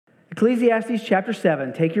Ecclesiastes chapter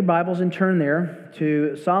 7. Take your Bibles and turn there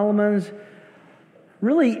to Solomon's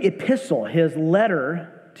really epistle, his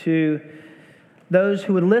letter to those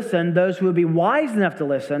who would listen, those who would be wise enough to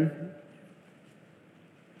listen.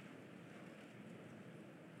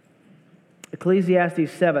 Ecclesiastes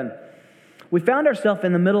 7. We found ourselves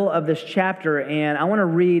in the middle of this chapter, and I want to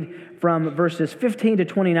read from verses 15 to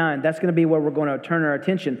 29. That's going to be where we're going to turn our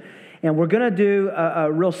attention. And we're going to do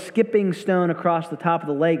a real skipping stone across the top of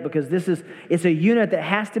the lake, because it's a unit that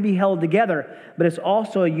has to be held together, but it's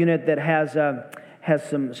also a unit that has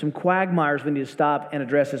some quagmires we need to stop and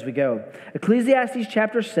address as we go. Ecclesiastes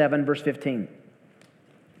chapter 7, verse 15.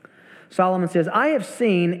 Solomon says, I have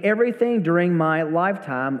seen everything during my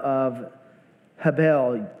lifetime of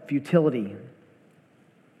Hebel, futility.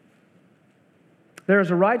 There is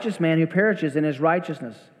a righteous man who perishes in his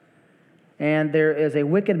righteousness, and there is a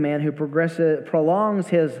wicked man who prolongs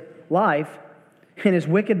his life in his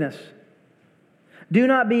wickedness. Do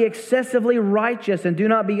not be excessively righteous and do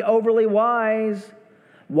not be overly wise.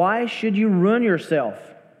 Why should you ruin yourself?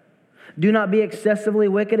 Do not be excessively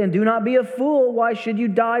wicked and do not be a fool. Why should you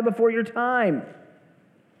die before your time?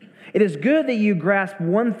 It is good that you grasp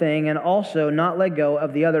one thing and also not let go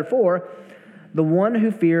of the other, for the one who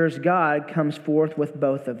fears God comes forth with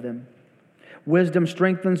both of them. Wisdom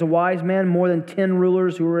strengthens a wise man more than 10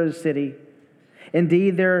 rulers who are in a city.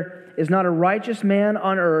 Indeed, there is not a righteous man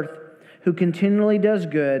on earth who continually does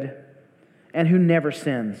good and who never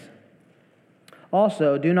sins.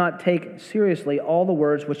 Also, do not take seriously all the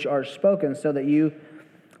words which are spoken, so that you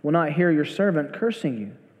will not hear your servant cursing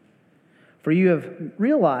you. For you have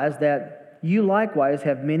realized that you likewise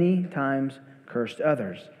have many times cursed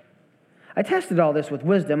others. I tested all this with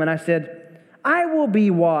wisdom, and I said, I will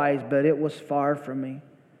be wise, but it was far from me.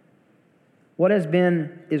 What has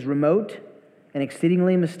been is remote and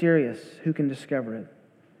exceedingly mysterious. Who can discover it?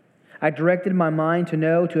 I directed my mind to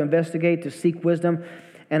know, to investigate, to seek wisdom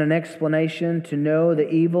and an explanation, to know the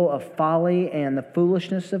evil of folly and the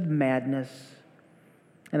foolishness of madness.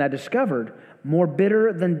 And I discovered, more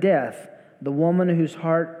bitter than death, the woman whose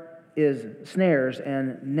heart is snares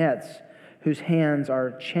and nets, whose hands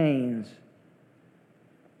are chains.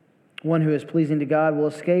 One who is pleasing to God will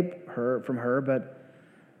escape from her, but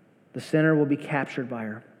the sinner will be captured by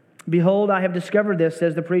her. Behold, I have discovered this,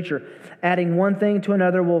 says the preacher. Adding one thing to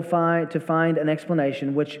another will find an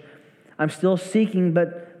explanation, which I'm still seeking,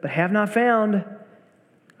 but have not found.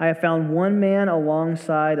 I have found one man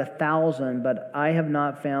alongside 1,000, but I have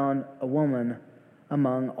not found a woman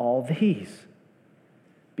among all these.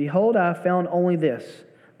 Behold, I have found only this,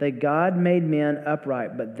 that God made men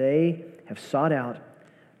upright, but they have sought out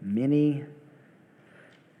many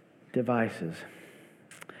devices.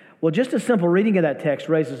 Well, just a simple reading of that text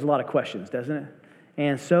raises a lot of questions, doesn't it?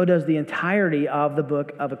 And so does the entirety of the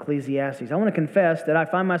book of Ecclesiastes. I want to confess that I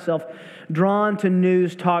find myself drawn to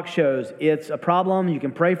news talk shows. It's a problem. You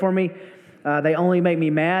can pray for me. They only make me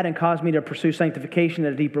mad and cause me to pursue sanctification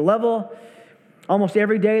at a deeper level. Almost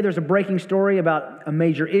every day there's a breaking story about a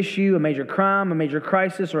major issue, a major crime, a major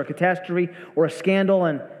crisis, or a catastrophe, or a scandal,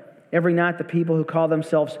 and every night the people who call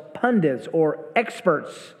themselves pundits or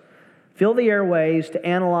experts fill the airways to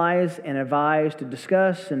analyze and advise, to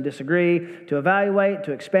discuss and disagree, to evaluate,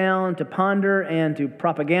 to expound, to ponder, and to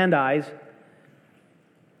propagandize.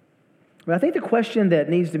 But I think the question that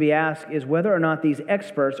needs to be asked is whether or not these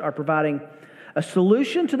experts are providing a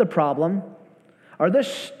solution to the problem, or they're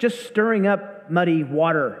just stirring up muddy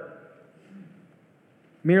water,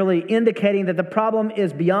 merely indicating that the problem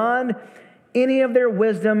is beyond any of their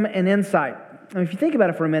wisdom and insight. I mean, if you think about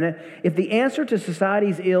it for a minute, if the answer to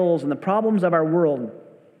society's ills and the problems of our world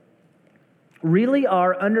really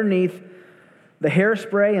are underneath the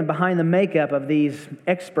hairspray and behind the makeup of these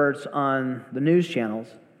experts on the news channels,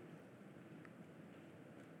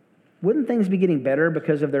 wouldn't things be getting better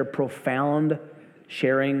because of their profound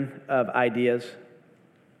sharing of ideas?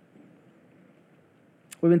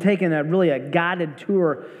 We've been taking a guided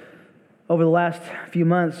tour over the last few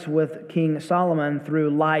months with King Solomon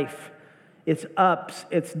through life. Its ups,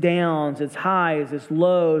 its downs, its highs, its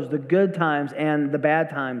lows, the good times and the bad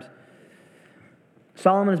times.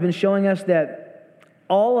 Solomon has been showing us that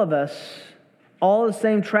all of us, all the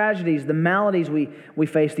same tragedies, the maladies we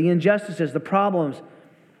face, the injustices, the problems,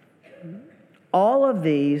 all of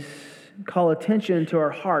these call attention to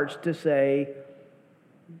our hearts to say,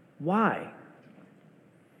 why?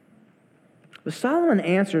 But Solomon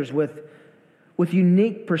answers with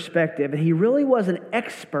unique perspective, and he really was an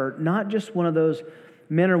expert, not just one of those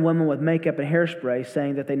men or women with makeup and hairspray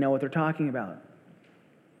saying that they know what they're talking about.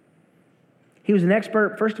 He was an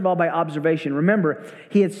expert, first of all, by observation. Remember,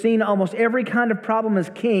 he had seen almost every kind of problem as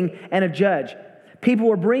king and a judge. People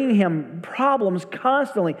were bringing him problems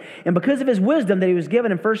constantly. And because of his wisdom that he was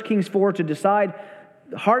given in 1 Kings 4 to decide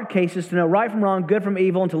hard cases, to know right from wrong, good from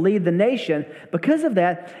evil, and to lead the nation, because of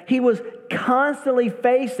that, he was constantly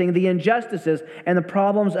facing the injustices and the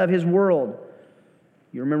problems of his world.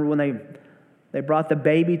 You remember when they brought the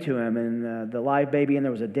baby to him, and the live baby, and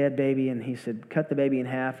there was a dead baby, and he said, cut the baby in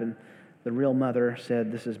half, and the real mother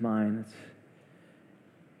said, this is mine.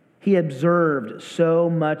 He observed so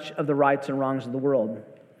much of the rights and wrongs of the world.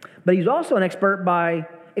 But he's also an expert by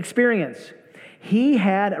experience. He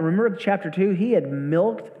had, remember chapter 2, he had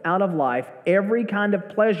milked out of life every kind of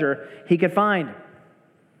pleasure he could find.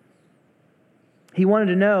 He wanted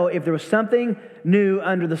to know if there was something new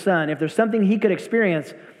under the sun, if there's something he could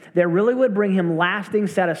experience that really would bring him lasting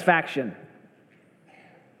satisfaction.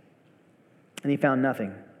 And he found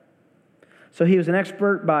nothing. So he was an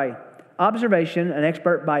expert by observation, an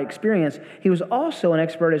expert by experience. He was also an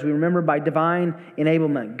expert, as we remember, by divine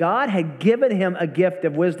enablement. God had given him a gift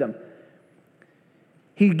of wisdom.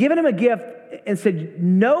 He'd given him a gift and said,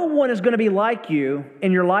 no one is going to be like you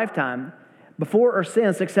in your lifetime, before or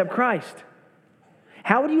since, except Christ.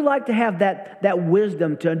 How would you like to have that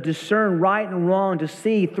wisdom to discern right and wrong, to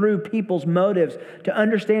see through people's motives, to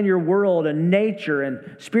understand your world and nature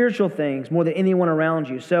and spiritual things more than anyone around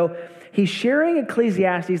you? So he's sharing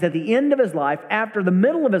Ecclesiastes at the end of his life. After the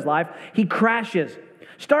middle of his life, he crashes.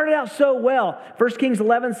 Started out so well. 1 Kings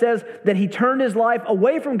 11 says that he turned his life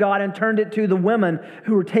away from God and turned it to the women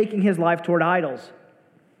who were taking his life toward idols.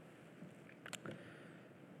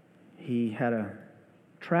 He had a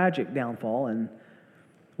tragic downfall, and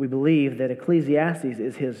we believe that Ecclesiastes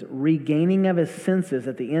is his regaining of his senses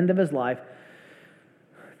at the end of his life,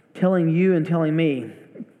 telling you and telling me,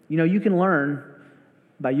 you can learn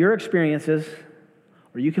by your experiences,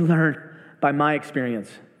 or you can learn by my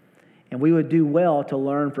experience. And we would do well to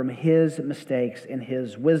learn from his mistakes and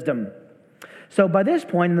his wisdom. So by this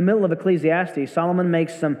point, in the middle of Ecclesiastes, Solomon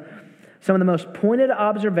makes some of the most pointed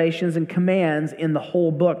observations and commands in the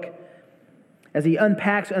whole book. As he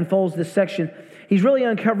unfolds this section, he's really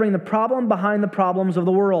uncovering the problem behind the problems of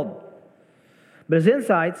the world. But his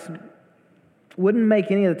insights wouldn't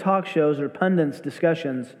make any of the talk shows or pundits'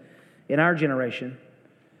 discussions in our generation.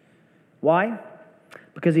 Why?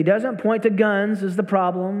 Because he doesn't point to guns as the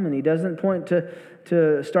problem, and he doesn't point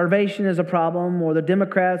to starvation as a problem, or the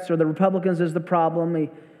Democrats or the Republicans as the problem. He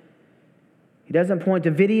doesn't point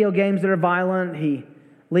to video games that are violent. He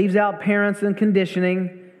leaves out parents and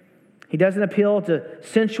conditioning. He doesn't appeal to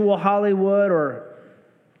sensual Hollywood or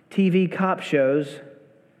TV cop shows.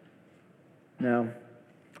 No.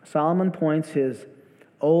 Solomon points his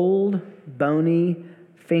old, bony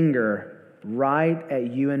finger right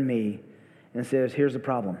at you and me and says, here's the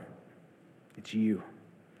problem. It's you.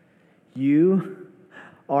 You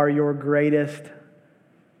are your greatest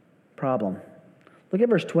problem. Look at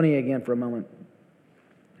verse 20 again for a moment.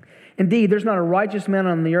 Indeed, there's not a righteous man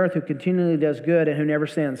on the earth who continually does good and who never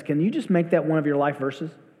sins. Can you just make that one of your life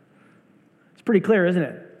verses? It's pretty clear, isn't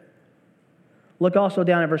it? Look also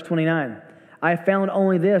down at verse 29. I have found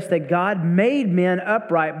only this, that God made men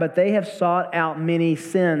upright, but they have sought out many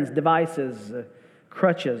sins, devices,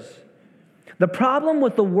 crutches. The problem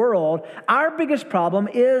with the world, our biggest problem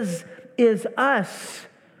is us.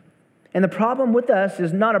 And the problem with us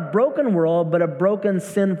is not a broken world, but a broken,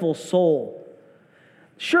 sinful soul.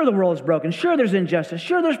 Sure, the world is broken. Sure, there's injustice.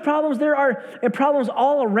 Sure, there's problems. There are problems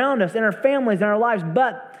all around us in our families, in our lives.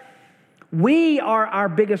 But we are our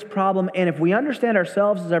biggest problem. And if we understand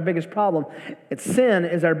ourselves as our biggest problem, sin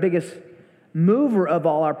is our biggest mover of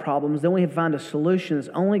all our problems, then we have found a solution that's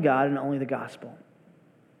only God and only the gospel.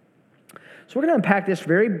 So we're going to unpack this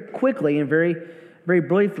very quickly and very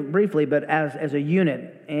briefly, but as a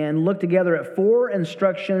unit, and look together at 4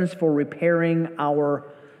 instructions for repairing our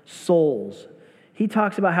souls. He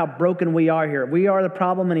talks about how broken we are here. We are the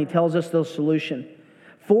problem, and he tells us the solution.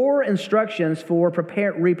 4 instructions for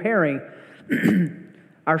repairing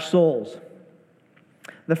our souls.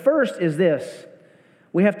 The first is this.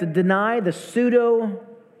 We have to deny the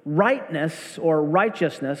pseudo-rightness or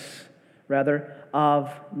righteousness, rather,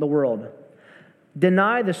 of the world.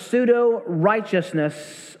 Deny the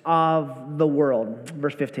pseudo-righteousness of the world.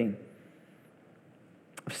 Verse 15.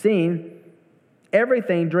 I've seen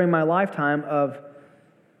everything during my lifetime of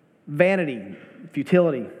vanity,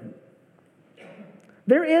 futility.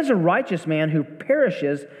 There is a righteous man who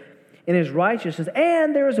perishes in his righteousness,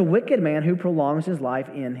 and there is a wicked man who prolongs his life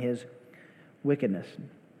in his wickedness.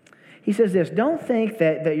 He says this, don't think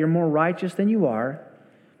that you're more righteous than you are.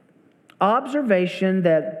 Observation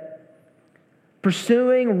that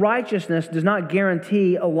Pursuing righteousness does not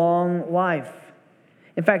guarantee a long life.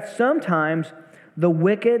 In fact, sometimes the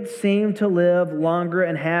wicked seem to live longer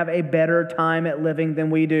and have a better time at living than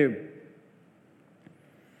we do.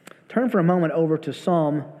 Turn for a moment over to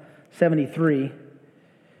Psalm 73.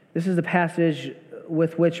 This is the passage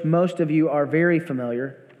with which most of you are very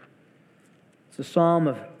familiar. It's a psalm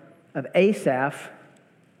of Asaph.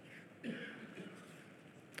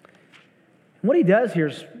 What he does here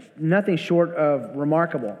is nothing short of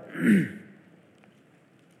remarkable.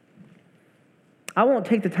 I won't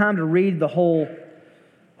take the time to read the whole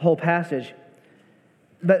passage,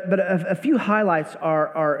 but a few highlights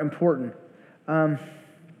are important. In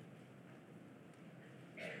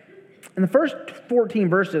the first 14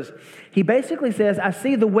 verses, he basically says, I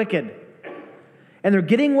see the wicked, and they're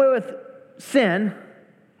getting away with sin,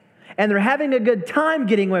 and they're having a good time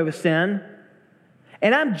getting away with sin,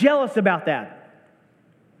 and I'm jealous about that.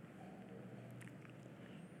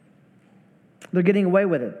 They're getting away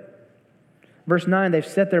with it. Verse 9, they've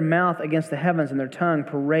set their mouth against the heavens, and their tongue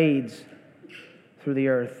parades through the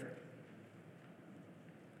earth.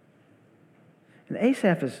 And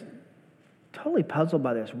Asaph is totally puzzled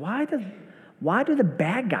by this. Why do the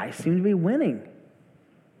bad guys seem to be winning?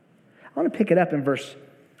 I want to pick it up in verse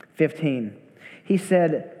 15. He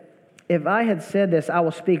said, if I had said this, I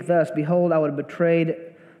will speak thus. Behold, I would have betrayed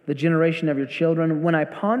the generation of your children. When I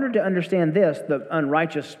pondered to understand this, the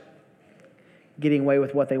unrighteous getting away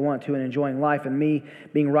with what they want to and enjoying life, and me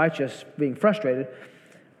being righteous, being frustrated,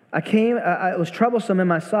 it was troublesome in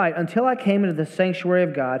my sight until I came into the sanctuary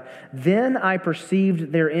of God. Then I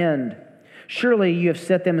perceived their end. Surely you have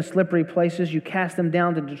set them in slippery places. You cast them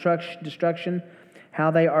down to destruction. How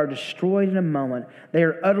they are destroyed in a moment. They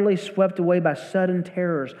are utterly swept away by sudden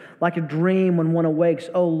terrors, like a dream when one awakes.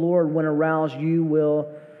 O Lord, when aroused, you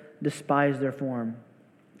will despise their form.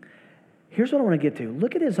 Here's what I want to get to.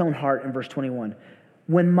 Look at his own heart in verse 21.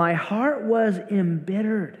 When my heart was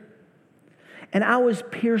embittered, and I was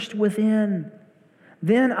pierced within,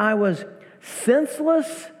 then I was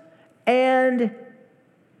senseless and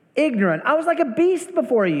ignorant. I was like a beast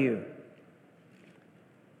before you.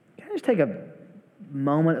 Can I just take a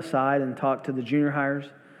moment aside and talk to the junior hires,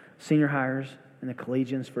 senior hires, and the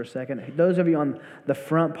collegians for a second? Those of you on the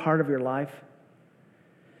front part of your life,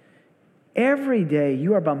 every day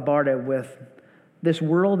you are bombarded with this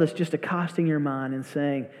world that's just accosting your mind and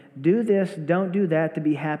saying, do this, don't do that to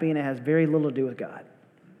be happy, and it has very little to do with God.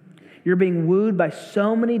 You're being wooed by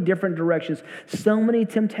so many different directions, so many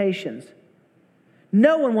temptations.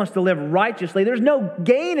 No one wants to live righteously. There's no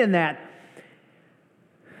gain in that.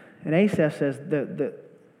 And Asaph says that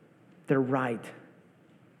they're right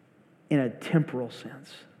in a temporal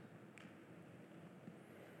sense.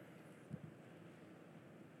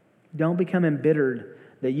 Don't become embittered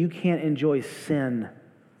that you can't enjoy sin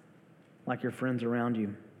like your friends around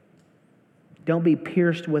you. Don't be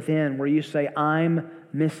pierced within where you say, I'm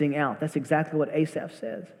missing out. That's exactly what Asaph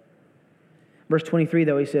says. Verse 23,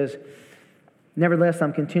 though, he says, nevertheless,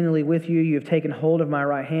 I'm continually with you. You have taken hold of my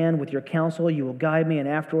right hand. With your counsel, you will guide me, and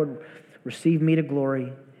afterward receive me to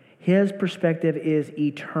glory. His perspective is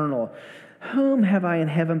eternal. Whom have I in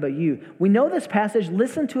heaven but you? We know this passage.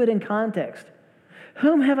 Listen to it in context.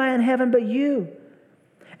 Whom have I in heaven but you?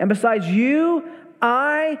 And besides you,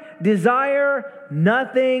 I desire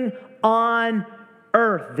nothing on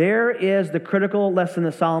earth. There is the critical lesson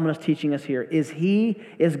that Solomon is teaching us here.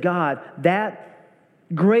 Is God that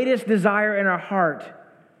greatest desire in our heart?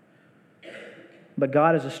 But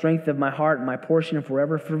God is the strength of my heart and my portion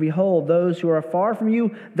forever. For behold, those who are far from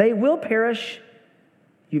you, they will perish.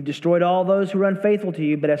 You've destroyed all those who are unfaithful to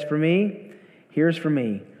you. But as for me, here's for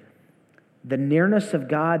me. The nearness of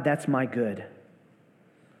God, that's my good.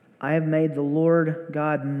 I have made the Lord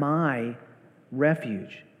God my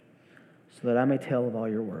refuge, so that I may tell of all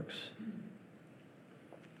your works.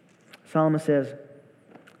 Solomon says,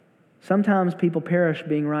 sometimes people perish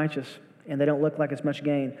being righteous, and they don't look like it's much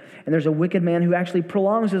gain. And there's a wicked man who actually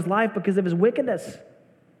prolongs his life because of his wickedness.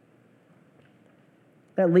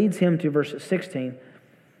 That leads him to verse 16.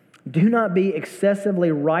 Do not be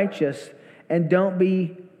excessively righteous, and don't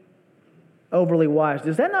be overly wise.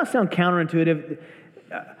 Does that not sound counterintuitive?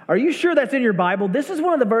 Are you sure that's in your Bible? This is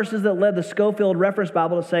one of the verses that led the Schofield Reference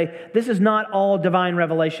Bible to say, this is not all divine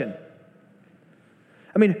revelation.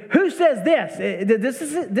 I mean, who says this?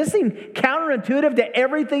 This seems counterintuitive to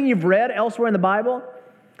everything you've read elsewhere in the Bible.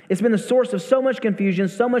 It's been the source of so much confusion,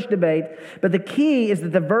 so much debate. But the key is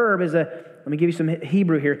that the verb is let me give you some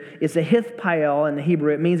Hebrew here. It's a hithpael in the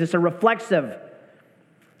Hebrew. It means it's a reflexive.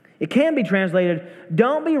 It can be translated,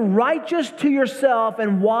 don't be righteous to yourself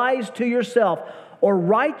and wise to yourself. or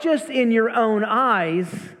righteous in your own eyes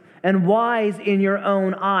and wise in your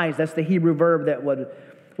own eyes. That's the Hebrew verb that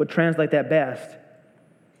would translate that best.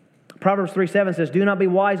 Proverbs 3:7 says, do not be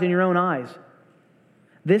wise in your own eyes.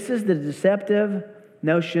 This is the deceptive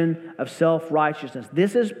notion of self-righteousness.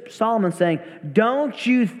 This is Solomon saying, don't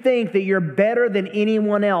you think that you're better than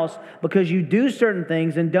anyone else because you do certain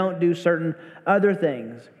things and don't do certain other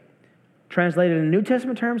things. Translated in New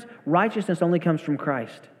Testament terms, righteousness only comes from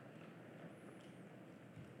Christ.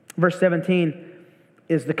 Verse 17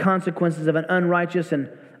 is the consequences of an unrighteous and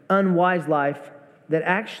unwise life that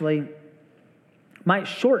actually might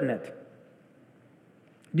shorten it.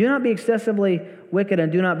 Do not be excessively wicked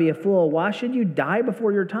and do not be a fool. Why should you die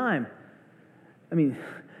before your time? I mean,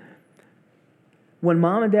 when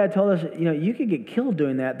Mom and Dad told us, you could get killed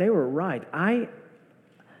doing that, they were right. I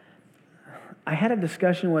had a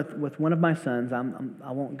discussion with one of my sons,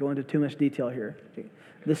 I won't go into too much detail here,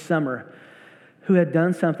 this summer, who had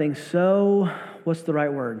done something so, what's the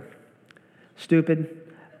right word?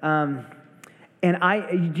 Stupid. And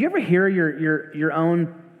do you ever hear your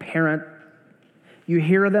own parent? You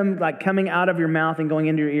hear them like coming out of your mouth and going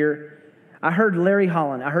into your ear. I heard Larry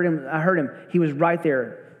Holland. I heard him. He was right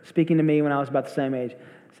there speaking to me when I was about the same age.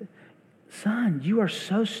 I said, son, you are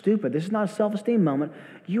so stupid. This is not a self-esteem moment.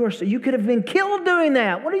 You could have been killed doing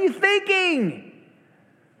that. What are you thinking?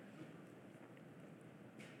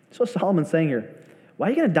 That's what Solomon's saying here. Why are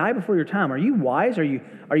you going to die before your time? Are you wise? Are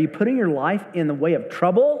you putting your life in the way of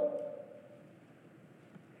trouble?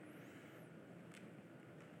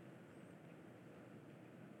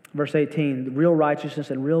 Verse 18, real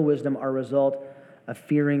righteousness and real wisdom are a result of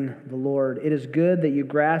fearing the Lord. It is good that you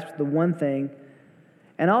grasp the one thing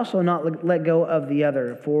and also not let go of the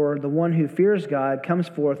other. For the one who fears God comes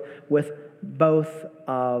forth with both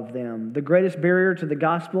of them. The greatest barrier to the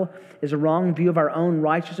gospel is a wrong view of our own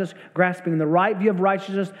righteousness, grasping the right view of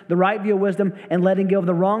righteousness, the right view of wisdom, and letting go of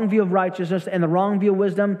the wrong view of righteousness and the wrong view of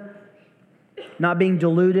wisdom, not being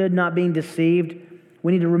deluded, not being deceived.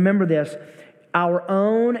 We need to remember this. Our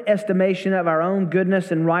own estimation of our own goodness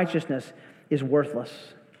and righteousness is worthless.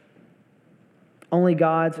 Only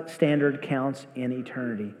God's standard counts in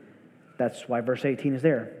eternity. That's why verse 18 is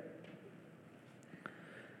there.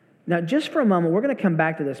 Now, just for a moment, we're going to come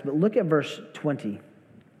back to this, but look at verse 20.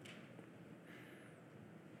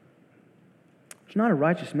 There's not a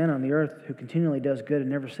righteous man on the earth who continually does good and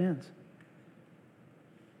never sins.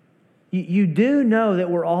 You do know that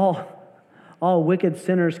we're all wicked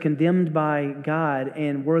sinners condemned by God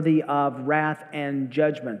and worthy of wrath and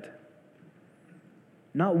judgment.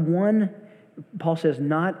 Not one, Paul says,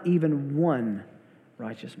 not even one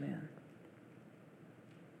righteous man.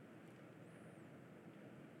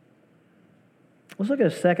 Let's look at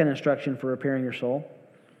a second instruction for repairing your soul.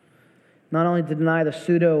 Not only to deny the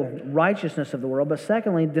pseudo-righteousness of the world, but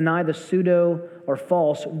secondly, deny the pseudo or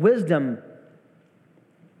false wisdom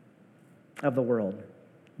of the world.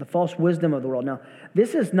 The false wisdom of the world. Now,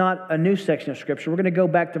 this is not a new section of Scripture. We're going to go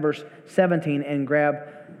back to verse 17 and grab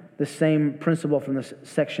the same principle from this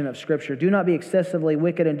section of Scripture. Do not be excessively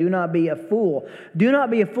wicked and do not be a fool. Do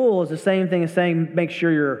not be a fool is the same thing as saying make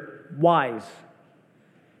sure you're wise.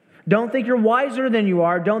 Don't think you're wiser than you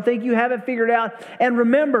are. Don't think you have it figured out. And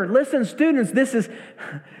remember, listen, students, this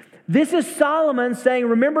is Solomon saying,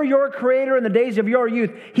 remember your Creator in the days of your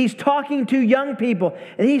youth. He's talking to young people.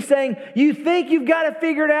 And he's saying, you think you've got it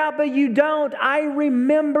figured out, but you don't. I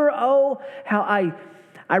remember, how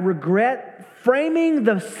I regret framing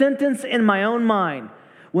the sentence in my own mind.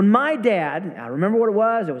 When my dad, I remember what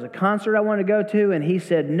it was a concert I wanted to go to, and he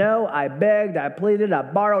said no. I begged, I pleaded, I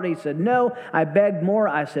borrowed. He said no. I begged more.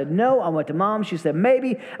 I said no. I went to Mom. She said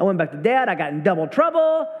maybe. I went back to Dad. I got in double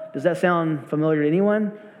trouble. Does that sound familiar to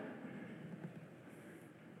anyone?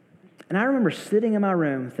 And I remember sitting in my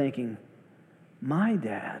room thinking, my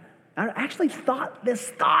dad, I actually thought this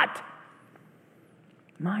thought,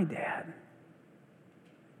 my dad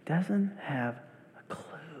doesn't have a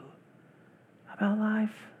clue about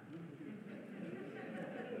life.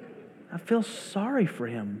 I feel sorry for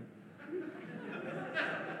him.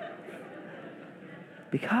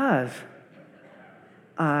 Because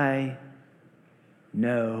I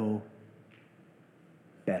know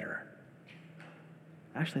better.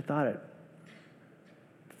 I actually thought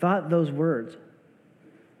those words.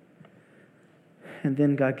 And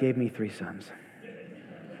then God gave me 3 sons.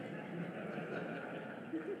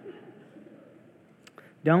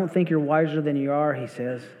 Don't think you're wiser than you are, he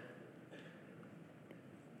says.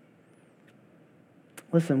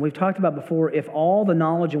 Listen, we've talked about before, if all the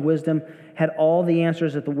knowledge and wisdom had all the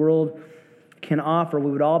answers that the world can offer,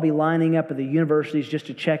 we would all be lining up at the universities just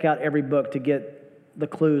to check out every book to get the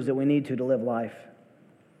clues that we need to live life.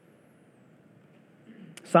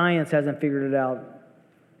 Science hasn't figured it out.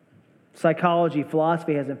 Psychology,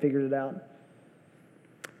 philosophy hasn't figured it out.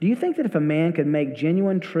 Do you think that if a man could make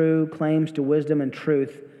genuine, true claims to wisdom and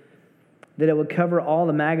truth, that it would cover all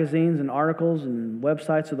the magazines and articles and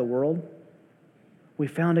websites of the world? We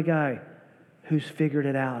found a guy who's figured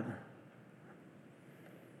it out.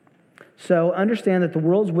 So understand that the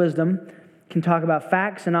world's wisdom can talk about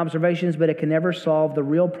facts and observations, but it can never solve the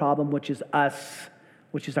real problem, which is us,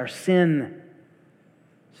 which is our sin.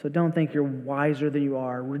 So don't think you're wiser than you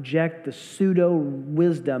are. Reject the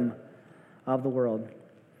pseudo-wisdom of the world.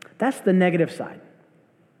 That's the negative side.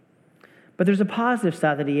 But there's a positive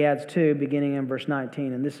side that he adds too, beginning in verse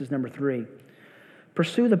 19, and this is number 3.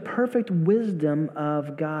 Pursue the perfect wisdom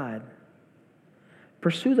of God.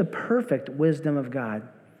 Pursue the perfect wisdom of God.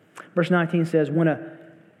 Verse 19 says, when a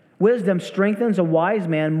wisdom strengthens a wise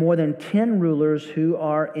man more than 10 rulers who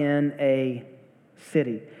are in a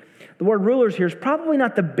city. The word rulers here is probably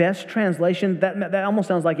not the best translation. That almost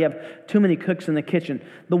sounds like you have too many cooks in the kitchen.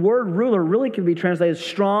 The word ruler really can be translated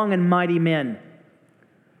strong and mighty men.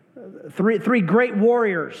 Three great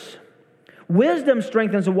warriors. Wisdom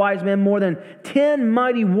strengthens a wise man more than 10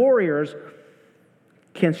 mighty warriors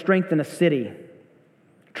can strengthen a city.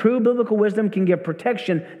 True biblical wisdom can give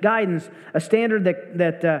protection, guidance, a standard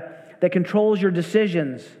that controls your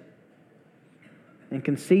decisions. And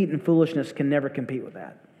conceit and foolishness can never compete with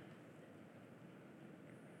that.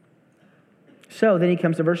 So then he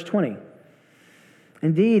comes to verse 20.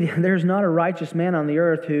 Indeed, there's not a righteous man on the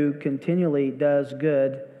earth who continually does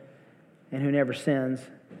good and who never sins.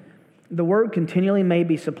 The word continually may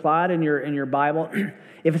be supplied in your Bible.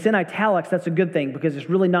 If it's in italics, that's a good thing because it's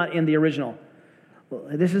really not in the original.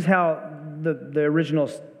 This is how the original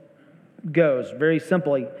goes, very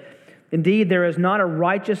simply. Indeed, there is not a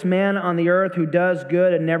righteous man on the earth who does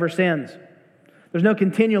good and never sins. There's no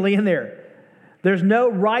continually in there. There's no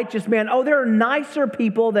righteous man. Oh, there are nicer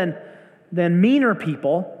people than meaner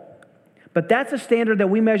people. But that's a standard that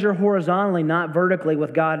we measure horizontally, not vertically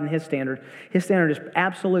with God and His standard. His standard is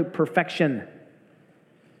absolute perfection.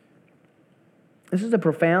 This is a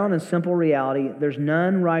profound and simple reality. There's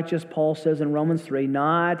none righteous, Paul says in Romans 3,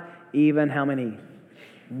 not even how many?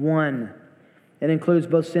 One. It includes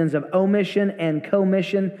both sins of omission and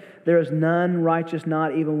commission. There is none righteous,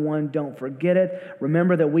 not even one. Don't forget it.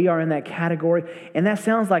 Remember that we are in that category. And that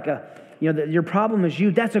sounds like your problem is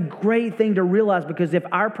you. That's a great thing to realize because if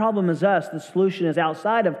our problem is us, the solution is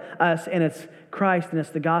outside of us and it's Christ and it's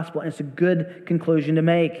the gospel. And it's a good conclusion to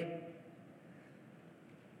make.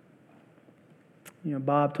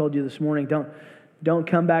 Bob told you this morning, don't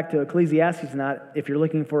come back to Ecclesiastes tonight if you're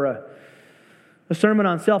looking for a sermon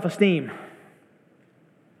on self-esteem.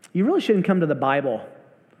 You really shouldn't come to the Bible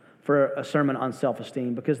for a sermon on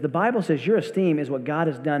self-esteem because the Bible says your esteem is what God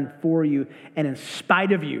has done for you and in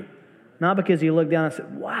spite of you. Not because He looked down and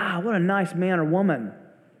said, wow, what a nice man or woman.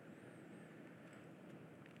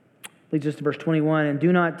 Leads us to verse 21. And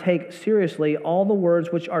do not take seriously all the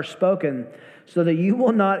words which are spoken so that you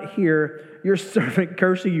will not hear your servant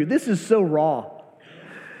cursing you. This is so raw.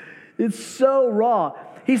 It's so raw.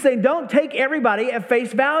 He's saying don't take everybody at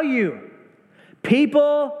face value.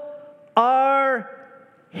 People are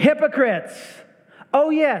hypocrites. Oh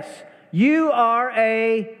yes, you are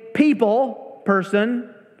a people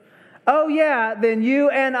person. Oh yeah, then you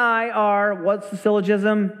and I are, what's the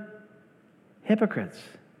syllogism? Hypocrites.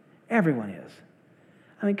 Everyone is.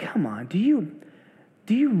 I mean, come on. Do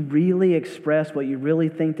you really express what you really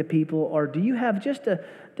think to people, or do you have just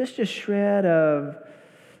a shred of,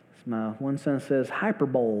 as my one son says,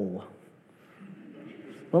 hyperbole?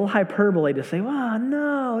 A little hyperbole to say, well,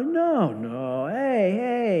 no,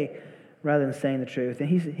 hey, rather than saying the truth. And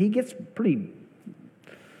he gets pretty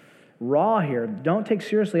raw here. Don't take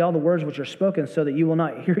seriously all the words which are spoken so that you will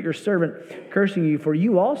not hear your servant cursing you, for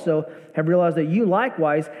you also have realized that you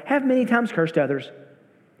likewise have many times cursed others.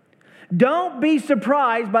 Don't be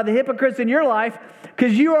surprised by the hypocrites in your life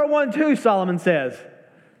because you are one too, Solomon says.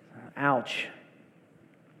 Ouch.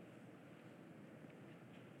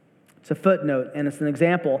 It's a footnote, and it's an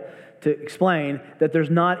example to explain that there's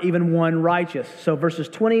not even one righteous. So verses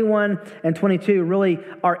 21 and 22 really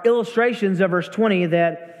are illustrations of verse 20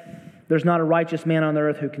 that there's not a righteous man on the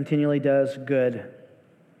earth who continually does good.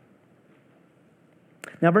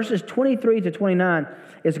 Now verses 23 to 29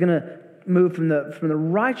 is going to move from the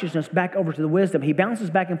righteousness back over to the wisdom. He bounces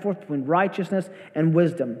back and forth between righteousness and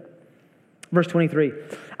wisdom. Verse 23,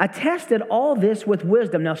 I tested all this with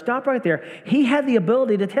wisdom. Now stop right there. He had the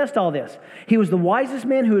ability to test all this. He was the wisest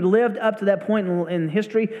man who had lived up to that point in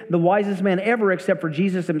history, the wisest man ever except for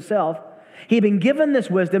Jesus himself. He had been given this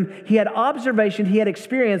wisdom. He had observation. He had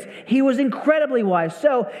experience. He was incredibly wise.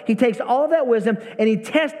 So he takes all of that wisdom and he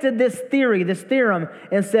tested this theory, this theorem,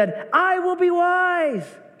 and said, I will be wise.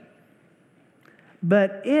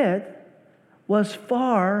 But it was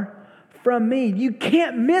far from me. You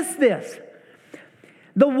can't miss this.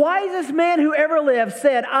 The wisest man who ever lived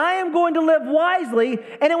said, I am going to live wisely,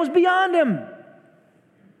 and it was beyond him.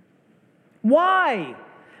 Why?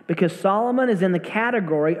 Because Solomon is in the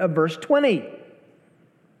category of verse 20.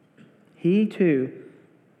 He too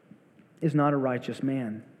is not a righteous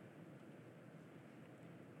man.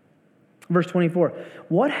 Verse 24,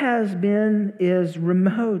 what has been is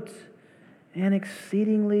remote and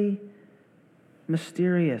exceedingly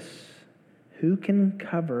mysterious. Who can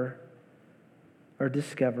cover or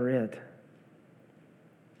discover it?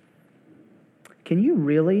 Can you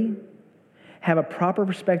really have a proper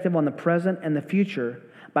perspective on the present and the future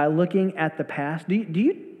by looking at the past? Do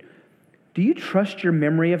you trust your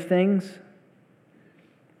memory of things?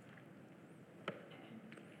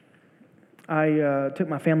 I took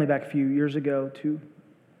my family back a few years ago to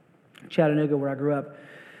Chattanooga, where I grew up.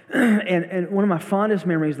 And one of my fondest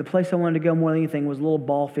memories, the place I wanted to go more than anything, was a little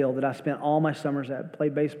ball field that I spent all my summers at.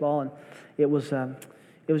 Played baseball, and it was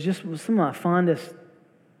just some of my fondest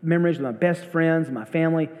memories with my best friends and my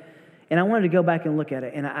family. And I wanted to go back and look at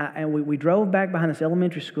it. And we drove back behind this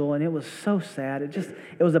elementary school, and it was so sad.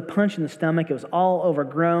 It was a punch in the stomach. It was all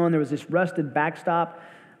overgrown. There was this rusted backstop,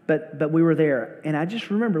 but we were there. And I just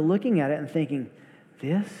remember looking at it and thinking,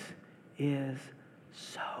 this is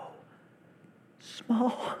so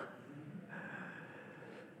small.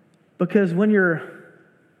 Because when you're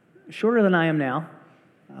shorter than I am now,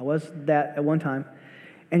 I was that at one time,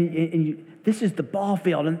 and this is the ball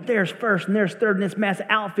field, and there's first, and there's third, and this massive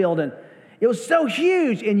outfield, and it was so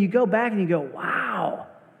huge, and you go back and you go, wow.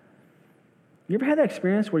 You ever had that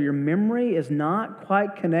experience where your memory is not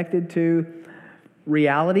quite connected to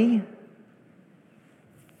reality?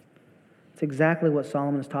 It's exactly what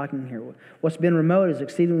Solomon is talking here. What's been remote is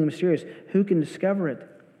exceedingly mysterious. Who can discover it?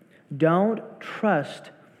 Don't trust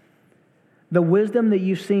the wisdom that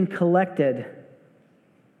you've seen collected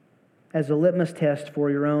as a litmus test for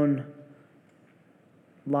your own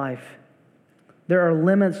life. There are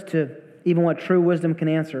limits to even what true wisdom can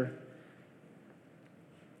answer.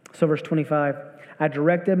 So verse 25, I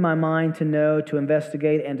directed my mind to know, to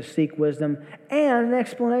investigate, and to seek wisdom and an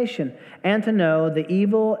explanation, and to know the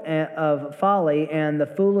evil of folly and the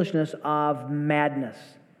foolishness of madness.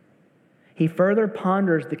 He further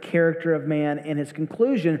ponders the character of man, and his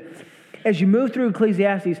conclusion, as you move through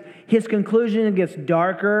Ecclesiastes, his conclusion gets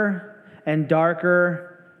darker and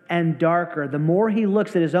darker and darker. The more he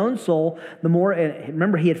looks at his own soul, the more,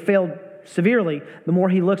 remember he had failed severely, the more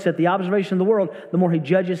he looks at the observation of the world, the more he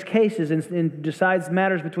judges cases and decides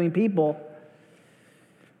matters between people.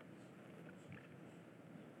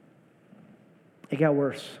 It got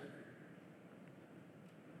worse.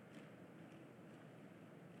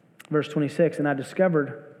 Verse 26, and I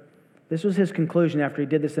discovered, this was his conclusion after he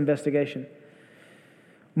did this investigation,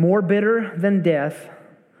 more bitter than death,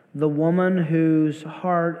 the woman whose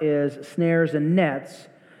heart is snares and nets,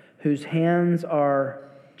 whose hands are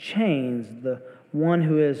chains. The one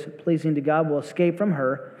who is pleasing to God will escape from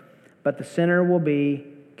her, but the sinner will be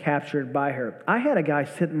captured by her. I had a guy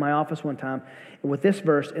sit in my office one time with this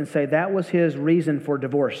verse and say that was his reason for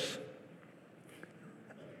divorce.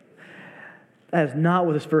 That is not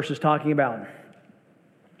what this verse is talking about.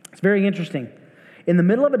 It's very interesting. In the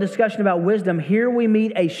middle of a discussion about wisdom, here we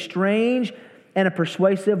meet a strange and a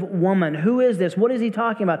persuasive woman. Who is this? What is he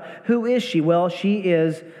talking about? Who is she? Well, she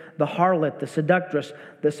is the harlot, the seductress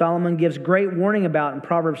that Solomon gives great warning about in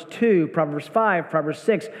Proverbs 2, Proverbs 5, Proverbs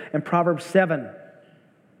 6, and Proverbs 7.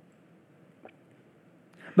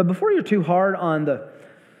 But before you're too hard on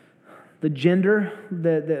the gender,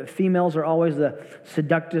 the females are always the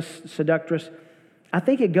seductress, I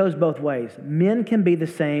think it goes both ways. Men can be the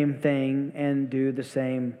same thing and do the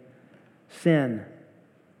same sin.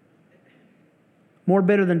 More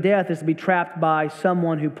bitter than death is to be trapped by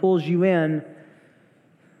someone who pulls you in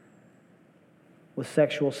with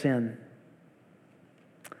sexual sin.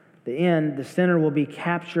 The end, the sinner will be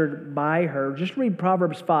captured by her. Just read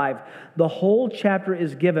Proverbs 5. The whole chapter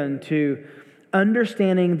is given to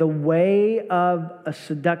understanding the way of a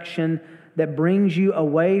seduction that brings you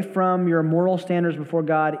away from your moral standards before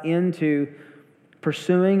God into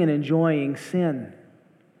pursuing and enjoying sin.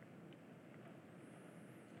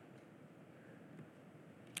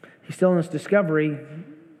 He's still in this discovery.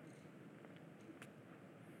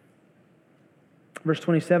 Verse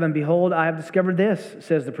 27, behold, I have discovered this,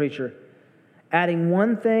 says the preacher. adding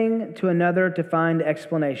one thing to another to find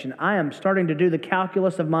explanation. I am starting to do the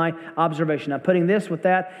calculus of my observation. I'm putting this with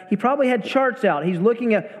that. He probably had charts out. He's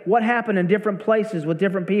looking at what happened in different places with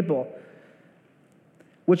different people,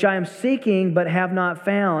 which I am seeking but have not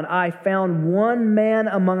found. I found one man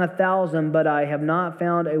among 1,000, but I have not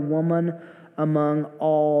found a woman among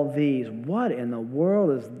all these. What in the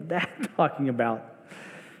world is that talking about?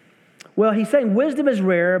 Well, he's saying wisdom is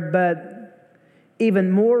rare, but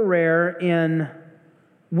even more rare in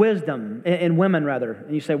wisdom, in women rather.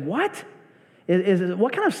 And you say, what?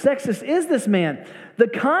 What kind of sexist is this man? The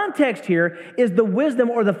context here is the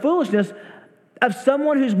wisdom or the foolishness of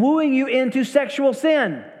someone who's wooing you into sexual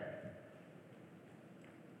sin.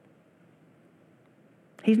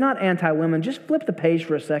 He's not anti-women. Just flip the page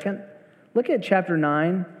for a second. Look at chapter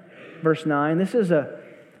 9, verse 9. This is one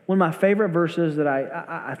of my favorite verses that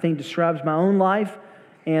I think describes my own life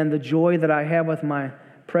and the joy that I have with my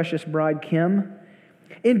precious bride, Kim.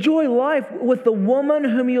 Enjoy life with the woman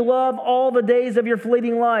whom you love all the days of your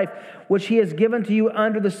fleeting life, which he has given to you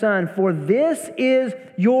under the sun. For this is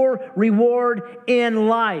your reward in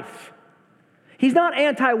life. He's not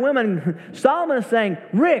anti-women. Solomon is saying,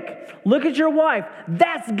 Rick, look at your wife.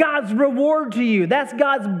 That's God's reward to you. That's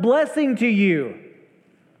God's blessing to you.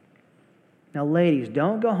 Now, ladies,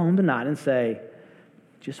 don't go home tonight and say,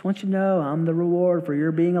 just want you to know I'm the reward for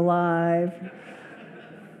your being alive.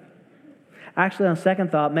 Actually, on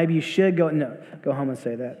second thought, maybe you should go home and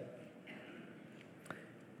say that.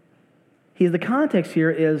 The context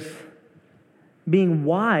here is being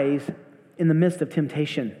wise in the midst of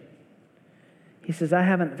temptation. He says, I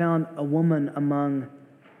haven't found a woman among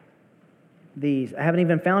these. I haven't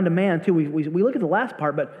even found a man, too. We look at the last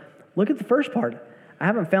part, but look at the first part. I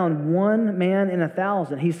haven't found one man in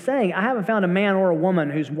 1,000. He's saying, I haven't found a man or a woman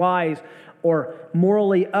who's wise or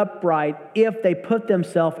morally upright if they put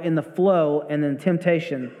themselves in the flow and then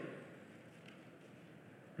temptation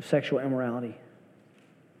of sexual immorality.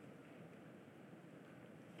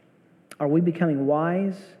 Are we becoming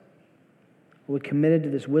wise? Are we committed to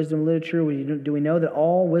this wisdom literature? Do we know that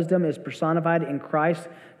all wisdom is personified in Christ?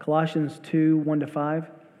 Colossians 2, 1-5.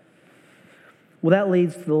 Well, that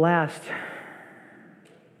leads to the last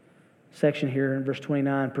section here in verse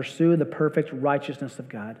 29. Pursue the perfect righteousness of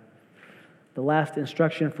God. The last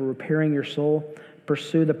instruction for repairing your soul.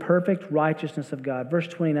 Pursue the perfect righteousness of God. Verse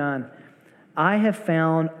 29. I have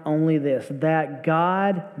found only this, that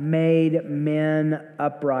God made men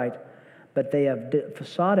upright, but they have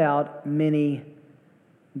sought out many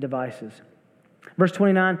devices. Verse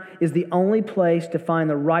 29 is the only place to find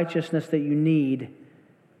the righteousness that you need.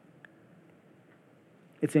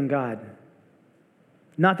 It's in God.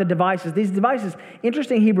 Not the devices. These devices,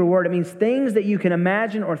 interesting Hebrew word, it means things that you can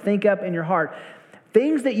imagine or think up in your heart.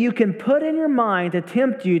 Things that you can put in your mind to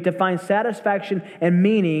tempt you to find satisfaction and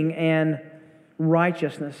meaning and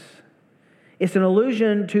righteousness. It's an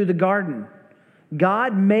allusion to the garden.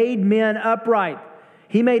 God made men upright.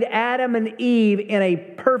 He made Adam and Eve in a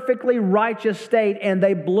perfectly righteous state, and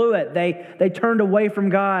they blew it. They turned away from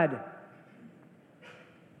God.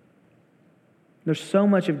 There's so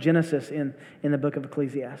much of Genesis in the book of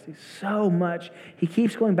Ecclesiastes. So much. He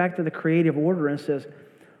keeps going back to the creative order and says,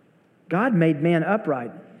 God made man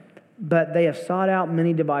upright, but they have sought out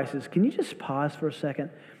many devices. Can you just pause for a second?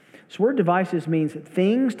 This word devices means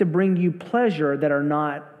things to bring you pleasure that are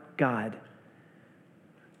not God.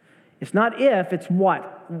 It's not if, it's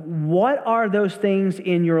what. What are those things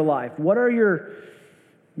in your life? What are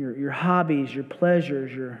your hobbies, your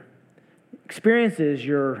pleasures, your experiences,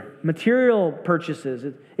 your material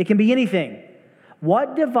purchases? It can be anything.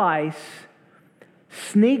 What device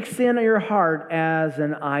sneaks in your heart as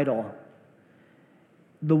an idol?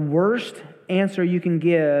 The worst answer you can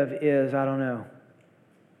give is, I don't know.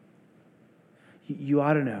 You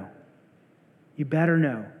ought to know. You better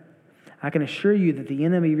know. I can assure you that the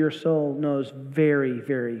enemy of your soul knows very,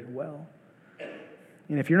 very well.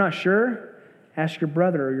 And if you're not sure, ask your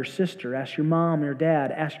brother or your sister, ask your mom or your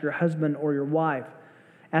dad, ask your husband or your wife,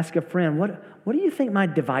 ask a friend, what do you think my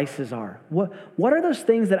devices are? What are those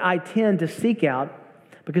things that I tend to seek out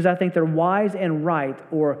because I think they're wise and right,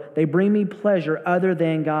 or they bring me pleasure other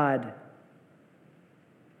than God?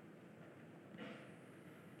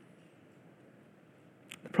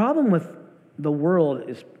 The problem with the world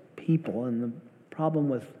is people, and the problem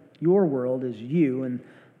with your world is you, and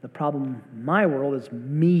the problem in my world is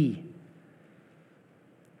me.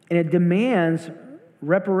 And it demands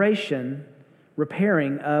repairing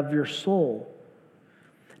of your soul.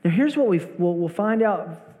 Now here's what we'll find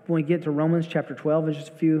out when we get to Romans chapter 12 in just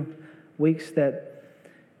a few weeks, that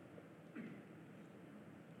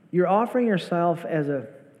you're offering yourself as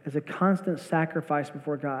as a constant sacrifice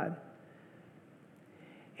before God.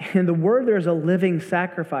 And the word there is a living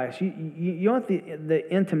sacrifice. You know what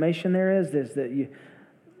the intimation there is that you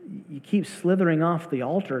keep slithering off the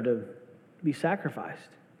altar to be sacrificed.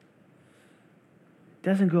 It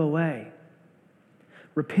doesn't go away.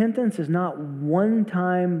 Repentance is not one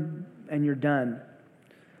time and you're done.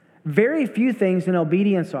 Very few things in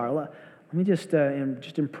obedience are. Let me just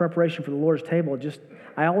in preparation for the Lord's table,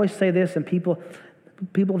 I always say this, and people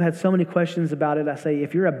have had so many questions about it. I say,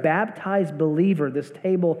 if you're a baptized believer, this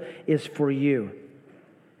table is for you.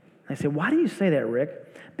 I say, why do you say that,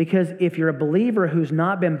 Rick? Because if you're a believer who's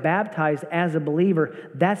not been baptized as a believer,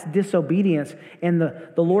 that's disobedience, and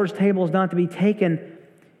the Lord's table is not to be taken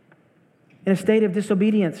in a state of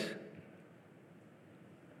disobedience.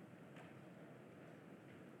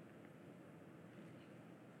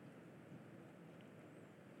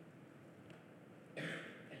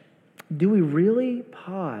 Do we really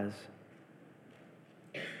pause?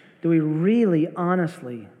 Do we really,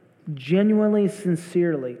 honestly, genuinely,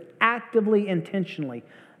 sincerely, actively, intentionally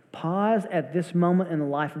pause at this moment in the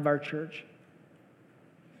life of our church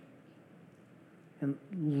and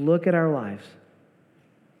look at our lives,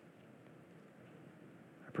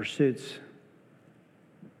 our pursuits,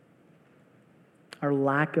 our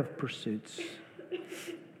lack of pursuits,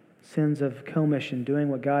 sins of commission, doing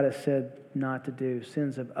what God has said not to do,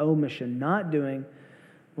 sins of omission, not doing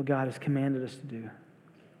what God has commanded us to do?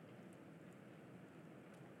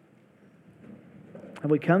 Have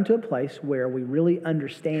we come to a place where we really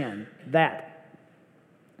understand that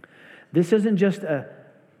this isn't just a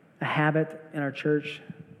habit in our church?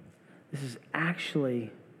 This is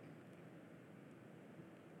actually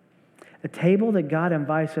a table that God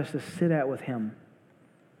invites us to sit at with Him.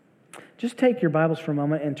 Just take your Bibles for a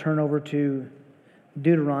moment and turn over to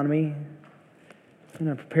Deuteronomy. I'm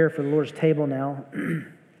going to prepare for the Lord's table now.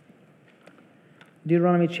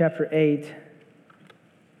 Deuteronomy chapter 8.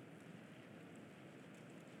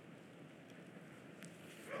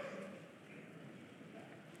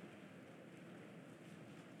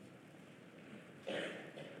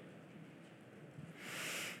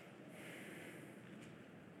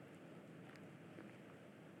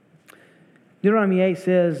 Deuteronomy 8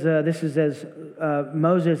 says, this is as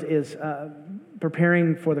Moses is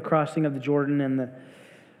preparing for the crossing of the Jordan, and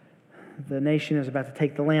the nation is about to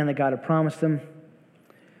take the land that God had promised them.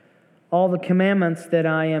 All the commandments that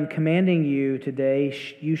I am commanding you today,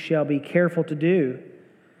 you shall be careful to do,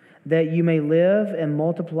 that you may live and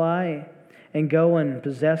multiply and go and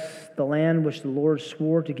possess the land which the Lord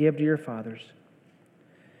swore to give to your fathers.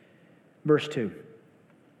 Verse 2.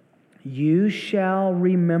 You shall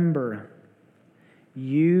remember.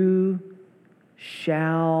 You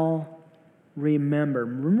shall remember.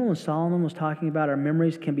 Remember when Solomon was talking about our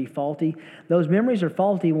memories can be faulty? Those memories are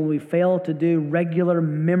faulty when we fail to do regular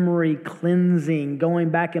memory cleansing, going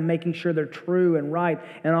back and making sure they're true and right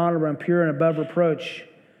and honorable and pure and above reproach.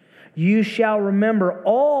 You shall remember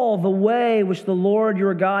all the way which the Lord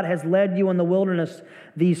your God has led you in the wilderness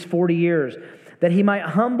these 40 years, that He might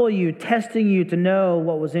humble you, testing you to know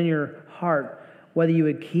what was in your heart, whether you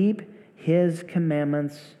would keep His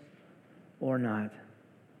commandments or not.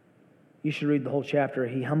 You should read the whole chapter.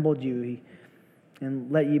 He humbled you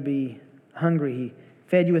and let you be hungry. He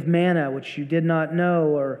fed you with manna, which you did not know,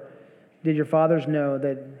 or did your fathers know,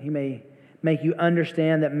 that He may make you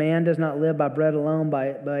understand that man does not live by bread alone,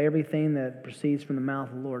 by everything that proceeds from the mouth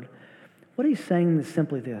of the Lord. What He's saying is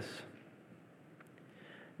simply this.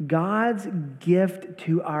 God's gift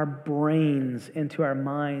to our brains and to our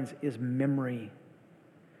minds is memory.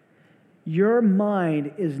 Your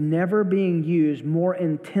mind is never being used more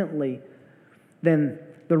intently than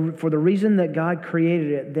for the reason that God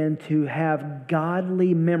created it than to have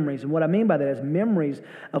godly memories. And what I mean by that is memories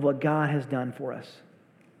of what God has done for us.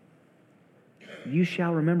 You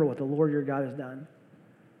shall remember what the Lord your God has done.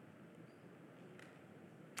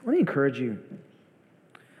 Let me encourage you.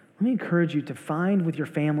 Let me encourage you to find with your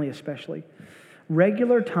family especially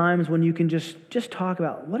regular times when you can just talk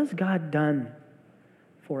about what has God done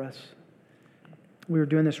for us. We were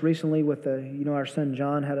doing this recently with our son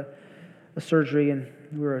John had a surgery, and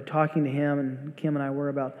we were talking to him, and Kim and I were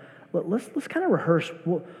about, let's kind of rehearse,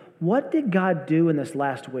 what did God do in this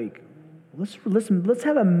last week? Let's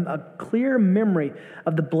have a clear memory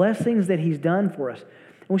of the blessings that He's done for us.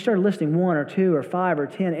 And we started listing 1 or 2 or 5 or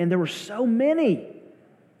 10, and there were so many.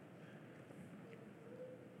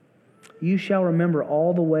 You shall remember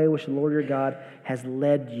all the way which the Lord your God has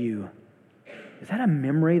led you. Is that a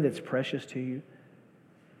memory that's precious to you?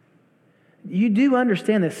 You do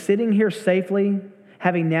understand that sitting here safely,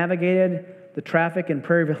 having navigated the traffic in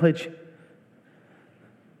Prairie Village,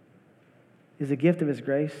 is a gift of His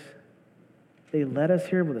grace. They led us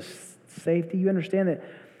here with a safety. You understand that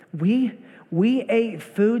we ate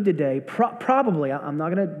food today, probably, I'm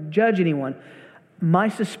not going to judge anyone. My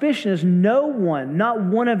suspicion is no one, not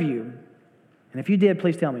one of you, and if you did,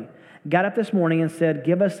 please tell me, got up this morning and said,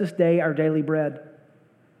 give us this day our daily bread.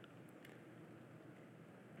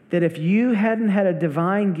 That if you hadn't had a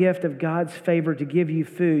divine gift of God's favor to give you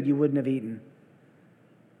food, you wouldn't have eaten.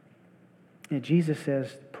 And Jesus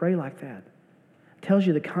says, pray like that. Tells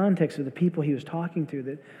you the context of the people He was talking to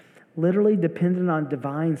that literally depended on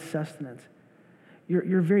divine sustenance.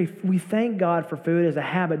 We thank God for food as a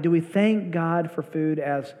habit. Do we thank God for food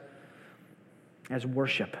as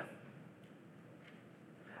worship?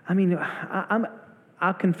 I mean,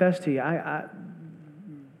 I'll confess to you,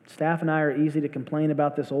 staff and I are easy to complain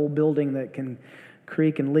about this old building that can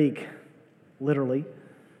creak and leak, literally.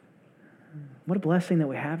 What a blessing that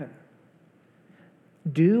we have it.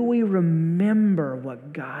 Do we remember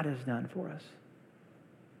what God has done for us?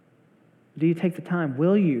 Do you take the time?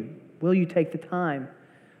 Will you take the time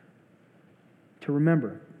to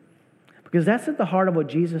remember? Because that's at the heart of what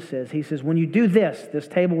Jesus says. He says, when you do this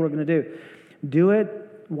table we're going to do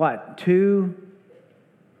it, what? To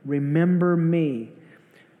remember me.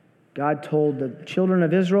 God told the children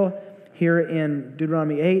of Israel here in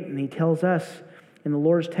Deuteronomy 8, and He tells us in the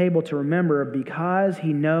Lord's table to remember because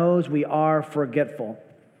He knows we are forgetful.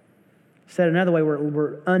 Said another way,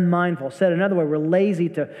 we're unmindful. Said another way, we're lazy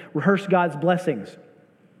to rehearse God's blessings.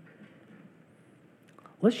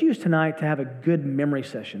 Let's use tonight to have a good memory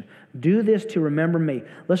session. Do this to remember me.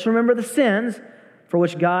 Let's remember the sins for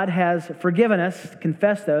which God has forgiven us,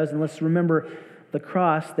 confess those, and let's remember the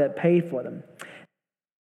cross that paid for them.